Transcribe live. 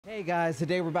Hey guys,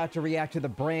 today we're about to react to the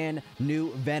brand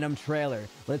new Venom trailer.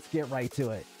 Let's get right to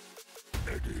it.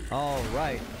 All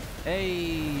right.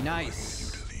 Hey,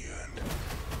 nice.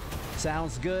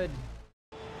 Sounds good.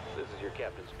 This is your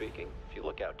captain speaking. If you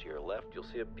look out to your left, you'll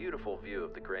see a beautiful view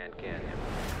of the Grand Canyon.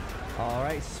 All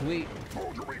right, sweet.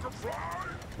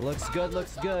 Looks good,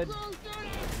 looks good.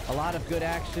 A lot of good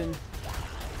action.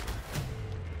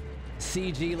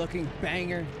 CG looking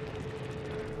banger.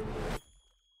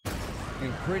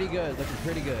 Looking pretty good, looking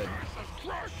pretty good.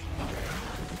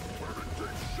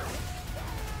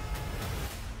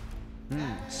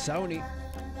 Sony.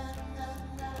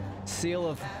 Seal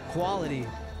of quality.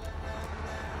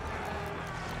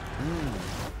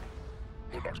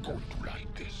 You're not going to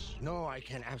like this. No, I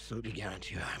can absolutely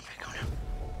guarantee you I'm not gonna.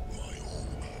 My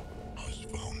home has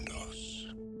found us.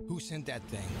 Who sent that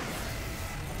thing?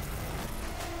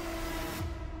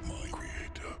 My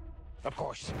creator. Of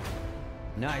course.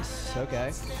 Nice,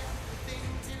 okay.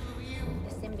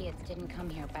 The symbiotes didn't come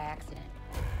here by accident.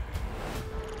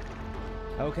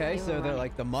 Okay, so they're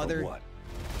like the mother What?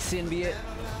 symbiote.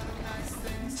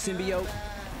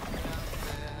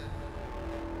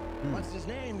 What's his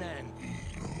name then?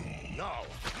 No.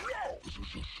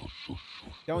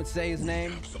 Don't say his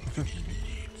name. Have something he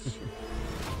needs.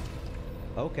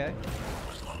 Okay.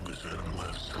 As long as Venom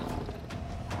lives,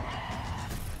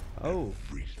 Oh.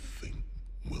 everything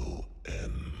will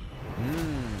end.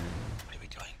 What are we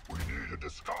doing? We need a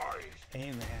disguise.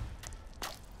 Hey, man.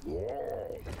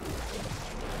 Whoa.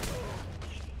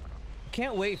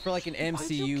 Can't wait for like an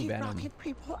MCU Venom.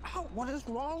 People out? What is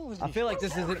wrong with you? I feel like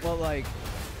this isn't what like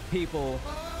people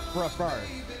prefer.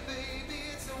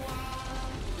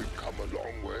 We've come a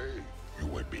long way,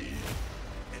 you and me.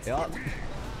 Yup.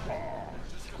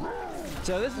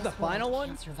 So this is the final one?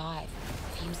 Can't survive.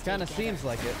 if you stay Kind of together. seems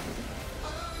like it.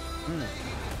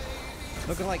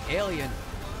 Looking like Alien.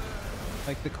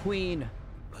 Like the Queen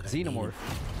Xenomorph.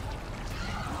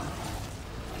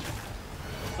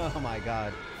 Oh my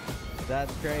god.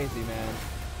 That's crazy, man.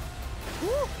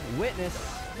 Woo! Witness.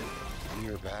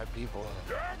 You're bad people.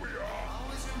 There we are.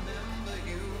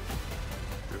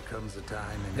 There comes a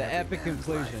time in The every epic man's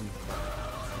conclusion.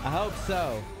 life I hope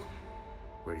so.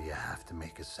 where you have to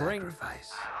make a Bring-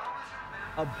 sacrifice.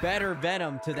 A better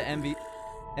Venom to the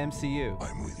MCU.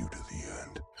 I'm with you to the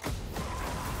end.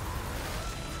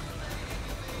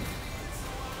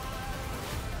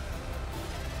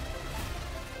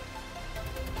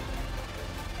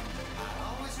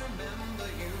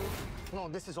 No,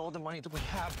 this is all the money that we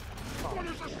have. What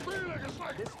is this feeling? It's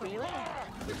like This feeling?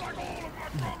 It's like all of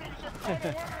my problems have gone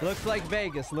away. Looks like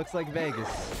Vegas. Looks like Vegas.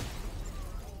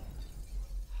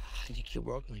 I think you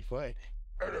broke my foot.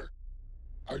 Eddie,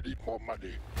 I need more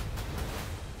money.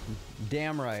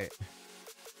 Damn right.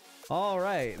 All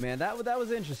right, man. That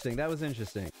was interesting. That was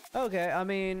interesting. Okay, I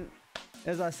mean,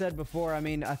 as I said before, I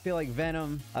mean, I feel like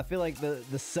Venom. I feel like the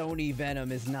Sony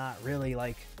Venom is not really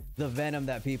like the Venom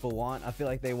that people want. I feel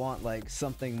like they want like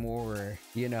something more,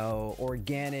 you know,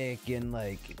 organic and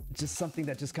like just something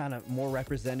that just kind of more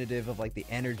representative of like the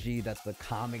energy that the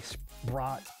comics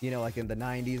brought, you know, like in the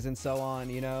 90s and so on,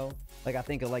 you know? Like I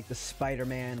think of like the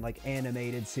Spider-Man like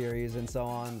animated series and so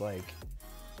on. Like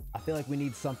I feel like we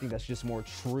need something that's just more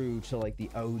true to like the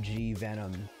OG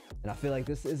Venom. And I feel like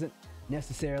this isn't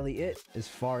necessarily it as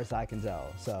far as I can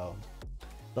tell. So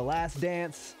The Last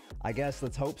Dance, I guess,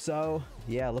 let's hope so.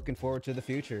 Yeah, looking forward to the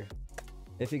future.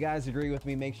 If you guys agree with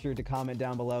me, make sure to comment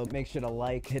down below. Make sure to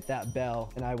like, hit that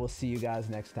bell, and I will see you guys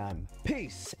next time.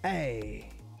 Peace. Hey.